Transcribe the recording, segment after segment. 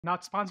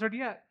Not sponsored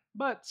yet,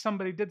 but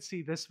somebody did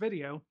see this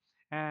video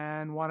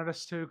and wanted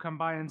us to come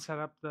by and set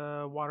up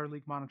the water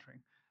leak monitoring.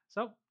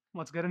 So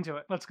let's get into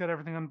it. Let's get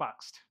everything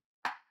unboxed.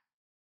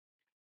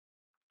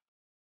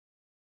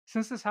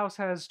 Since this house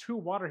has two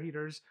water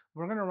heaters,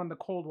 we're going to run the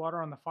cold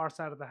water on the far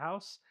side of the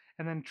house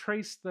and then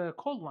trace the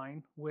cold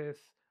line with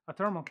a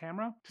thermal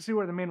camera to see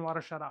where the main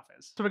water shutoff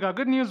is. So we got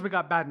good news, we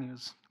got bad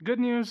news. Good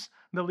news,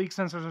 the leak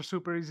sensors are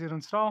super easy to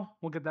install.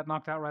 We'll get that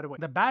knocked out right away.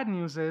 The bad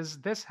news is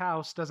this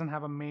house doesn't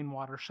have a main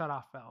water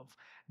shutoff valve.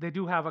 They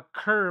do have a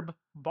curb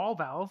ball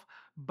valve,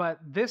 but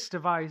this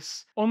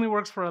device only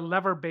works for a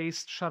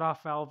lever-based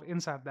shutoff valve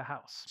inside the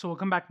house. So we'll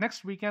come back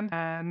next weekend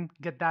and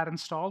get that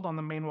installed on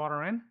the main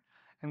water in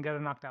and get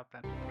it knocked out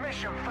then.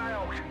 Mission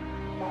failed.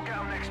 We'll get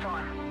them next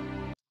time.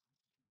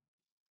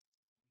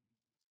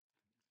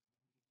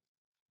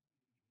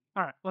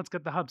 All right, let's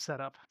get the hub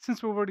set up.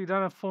 Since we've already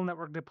done a full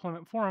network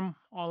deployment for them,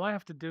 all I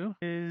have to do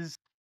is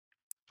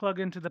plug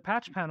into the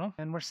patch panel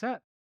and we're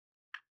set.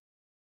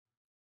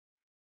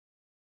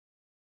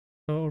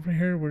 So over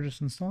here, we're just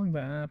installing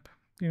the app.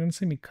 You're going to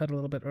see me cut a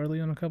little bit early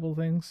on a couple of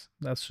things.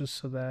 That's just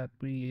so that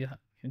we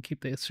can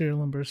keep the serial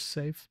numbers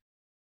safe.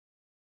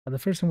 The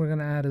first thing we're going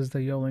to add is the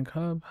Yolink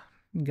hub.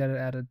 Get it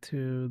added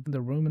to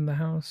the room in the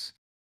house.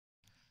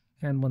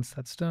 And once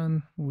that's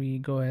done, we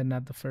go ahead and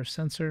add the first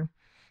sensor.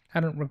 I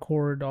don't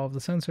record all of the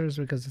sensors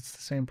because it's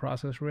the same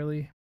process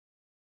really.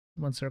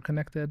 Once they're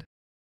connected,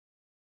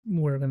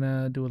 we're going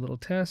to do a little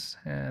test,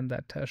 and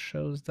that test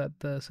shows that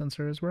the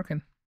sensor is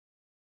working.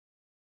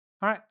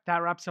 All right,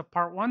 that wraps up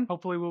part one.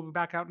 Hopefully we'll be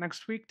back out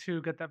next week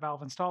to get that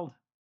valve installed.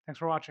 Thanks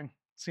for watching.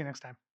 See you next time.